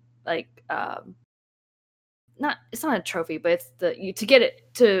cross-dressing, like not it's not a trophy, but it's the you to get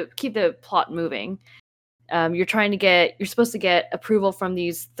it to keep the plot moving. You're supposed to get approval from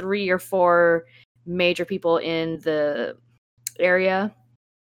these 3 or 4 major people in the area.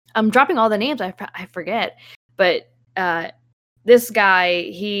 I'm dropping all the names. I forget, but this guy,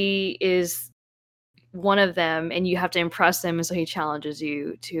 he is one of them, and you have to impress him, and so he challenges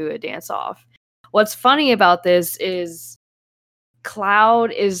you to a dance off. What's funny about this is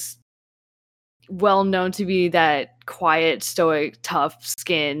Cloud is well known to be that quiet, stoic, tough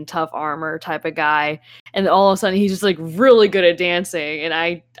skin, tough armor type of guy, and all of a sudden he's just like really good at dancing, and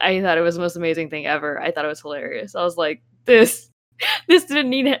I thought it was the most amazing thing ever. I thought it was hilarious. I was like, this didn't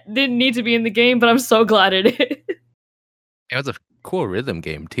need to be in the game, but I'm so glad it is. It was a cool rhythm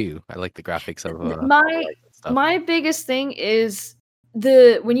game too. I like the graphics of all my that good stuff. my biggest thing is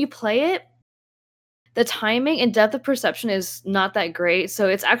when you play it, the timing and depth of perception is not that great, so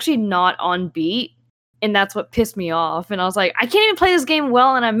it's actually not on beat, and that's what pissed me off, and I was like, "I can't even play this game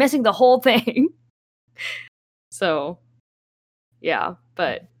well, and I'm missing the whole thing." So, yeah,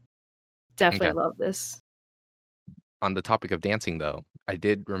 but Okay. definitely love this. On the topic of dancing though, I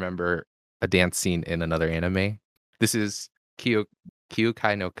did remember a dance scene in another anime. This is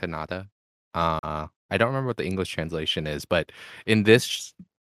Kyukai no Kanata. I don't remember what the English translation is, but in this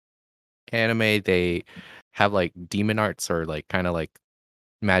anime they have like demon arts or like kind of like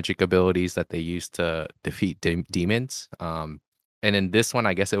magic abilities that they use to defeat demons. And in this one,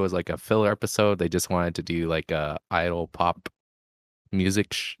 I guess it was like a filler episode. They just wanted to do like a idol pop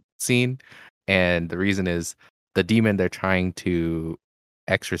music scene, and the reason is the demon they're trying to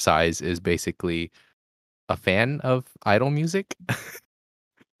exorcise is basically a fan of idol music.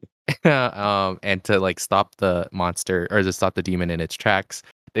 And to like stop the monster or to stop the demon in its tracks,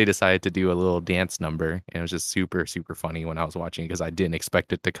 they decided to do a little dance number, and it was just super super funny when I was watching because I didn't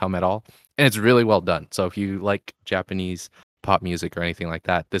expect it to come at all, and it's really well done. So if you like Japanese pop music or anything like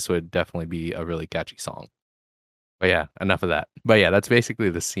that, this would definitely be a really catchy song. But yeah, enough of that. But yeah, that's basically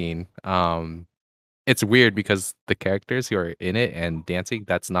the scene. It's weird because the characters who are in it and dancing,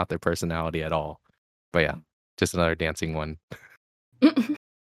 that's not their personality at all. But yeah, just another dancing one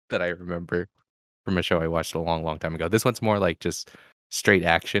that I remember from a show I watched a long, long time ago. This one's more like just straight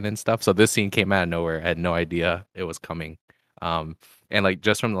action and stuff. So this scene came out of nowhere. I had no idea it was coming. Um, and like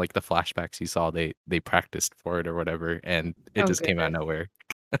just from like the flashbacks you saw, they practiced for it or whatever, and it Oh just came out of goodness.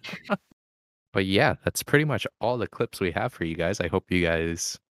 nowhere. But yeah, that's pretty much all the clips we have for you guys. I hope you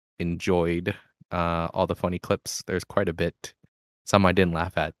guys enjoyed all the funny clips. There's quite a bit. Some I didn't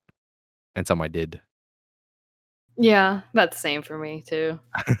laugh at, and some I did. Yeah, that's the same for me too.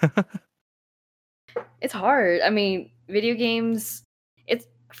 It's hard. I mean, video games. It's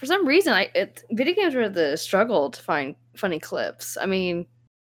for some reason video games are the struggle to find funny clips. I mean,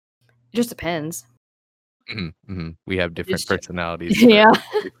 it just depends. Mhm, mhm. We have different Just personalities for yeah.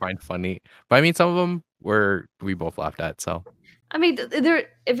 what we find funny. But I mean, some of them were we both laughed at. So I mean, there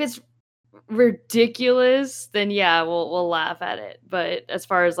if it's ridiculous, then yeah, we'll laugh at it. But as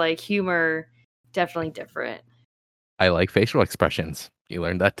far as like humor, definitely different. I like facial expressions. You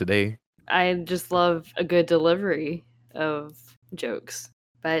learned that today. I just love a good delivery of jokes.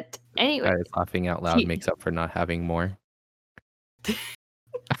 But anyway, Guys, laughing out loud makes up for not having more.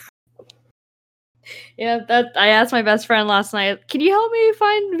 yeah, that I asked my best friend last night, "Can you help me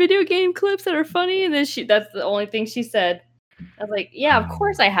find video game clips that are funny?" And then that's the only thing she said. I was like, "Yeah, of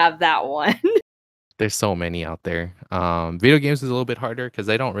course I have that one." There's so many out there. Video games is a little bit harder because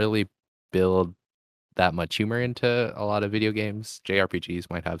they don't really build that much humor into a lot of video games. JRPGs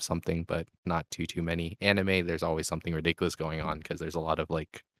might have something, but not too many. Anime, there's always something ridiculous going on because there's a lot of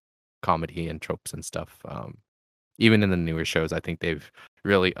like comedy and tropes and stuff. Even in the newer shows, I think they've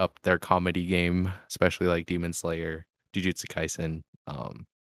really upped their comedy game, especially like Demon Slayer, Jujutsu Kaisen,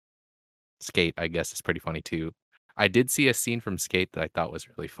 Skate. I guess is pretty funny too. I did see a scene from Skate that I thought was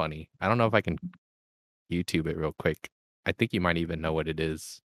really funny. I don't know if I can YouTube it real quick. I think you might even know what it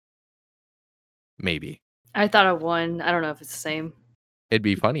is. Maybe. I thought of one. I don't know if it's the same. It'd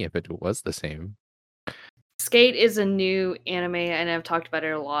be funny if it was the same. Skate is a new anime, and I've talked about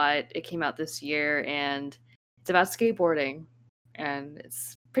it a lot. It came out this year, and it's about skateboarding, and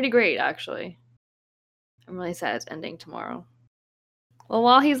it's pretty great, actually. I'm really sad it's ending tomorrow. Well,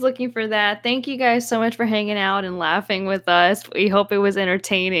 while he's looking for that, thank you guys so much for hanging out and laughing with us. We hope it was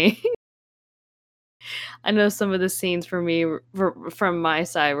entertaining. I know some of the scenes for me, from my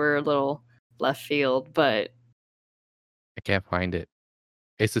side, were a little left field, but I can't find it.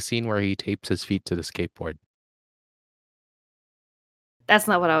 It's the scene where he tapes his feet to the skateboard. that's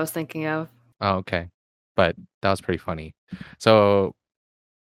not what I was thinking of. Oh, okay. But that was pretty funny. So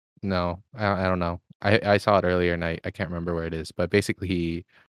no, I don't know. I saw it earlier and I can't remember where it is. But basically,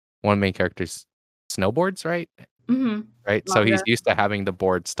 one main character's snowboards, right? Mhm. Right. So he's Manga. used to having the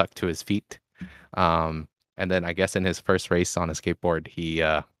board stuck to his feet. And then I guess in his first race on a skateboard, he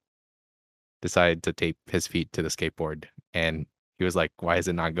decided to tape his feet to the skateboard, and he was like, "Why is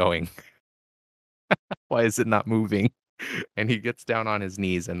it not going? Why is it not moving?" And he gets down on his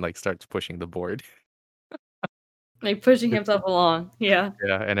knees and like starts pushing the board. Like, pushing himself along. Yeah.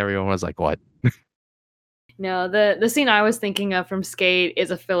 Yeah, and everyone was like, "What?" No, the scene I was thinking of from Skate is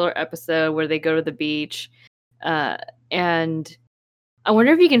a filler episode where they go to the beach, uh, and I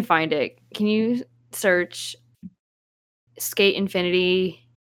wonder if you can find it. Can you search Skate Infinity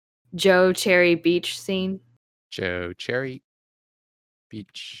Joe Cherry Beach scene? Joe Cherry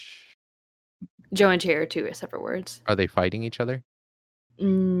Beach. Joe and Cherry are two separate words. Are they fighting each other?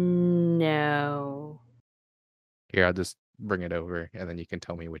 No. Here, I'll just bring it over, and then you can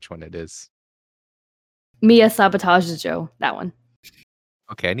tell me which one it is. Mia sabotages Joe. That one.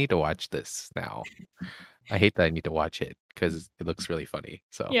 Okay, I need to watch this now. I hate that I need to watch it because it looks really funny.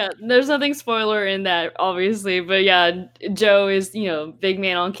 So Yeah, there's nothing spoiler in that, obviously, but yeah, Joe is, big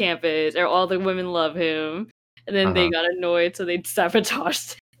man on campus, or all the women love him, and then they uh-huh. got annoyed, so they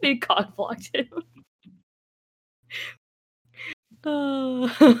sabotaged, they cock-blocked him.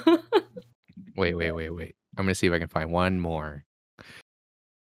 Oh. Wait. I'm gonna see if I can find one more.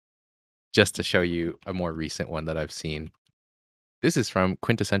 just to show you a more recent one that I've seen. This is from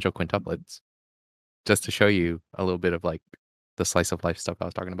Quintessential Quintuplets, just to show you a little bit of like the slice of life stuff I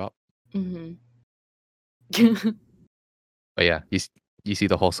was talking about. Hmm. But yeah, you see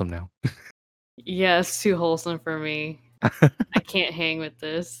the wholesome now. Yeah, it's too wholesome for me. I can't hang with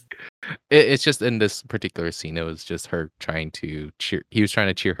this. It's just in this particular scene, it was just her trying to cheer. He was trying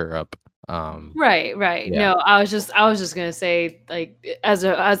to cheer her up. Right, right. Yeah, No, I was just gonna say, like, as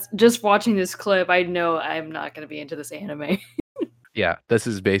just watching this clip, I know I'm not gonna be into this anime. yeah. This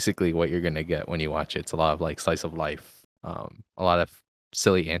is basically what you're gonna get when you watch it. It's a lot of like slice of life, a lot of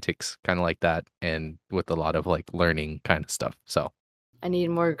silly antics, kind of like that, and with a lot of like learning kind of stuff. So I need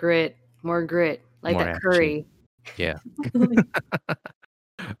more grit, like more that action. curry. Yeah.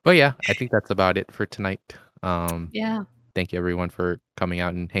 But yeah, I think that's about it for tonight. Yeah. Thank you everyone for coming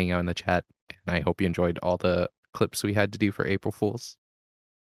out and hanging out in the chat. And I hope you enjoyed all the clips we had to do for April Fools.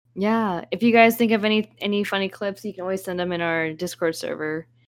 Yeah. If you guys think of any funny clips, you can always send them in our Discord server.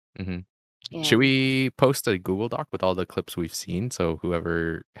 Hmm. Should And we post a Google Doc with all the clips we've seen so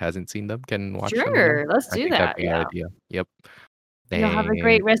whoever hasn't seen them can watch them again? sure, let's I do think that'd that. be a good Yeah. idea. Yep. You'll have a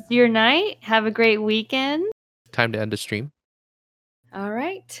great And rest of your night. Have a great weekend. time to end the stream. All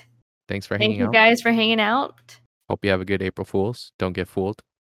right. Thanks for Thank hanging you out. guys for hanging out. Hope you have a good April Fools. Don't get fooled.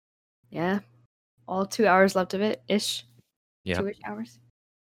 Yeah. All 2 hours left of it ish. Yeah. 2-ish hours.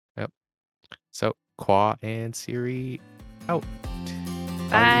 Yep. So Qua and Siri out.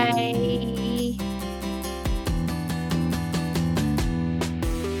 Bye. Bye.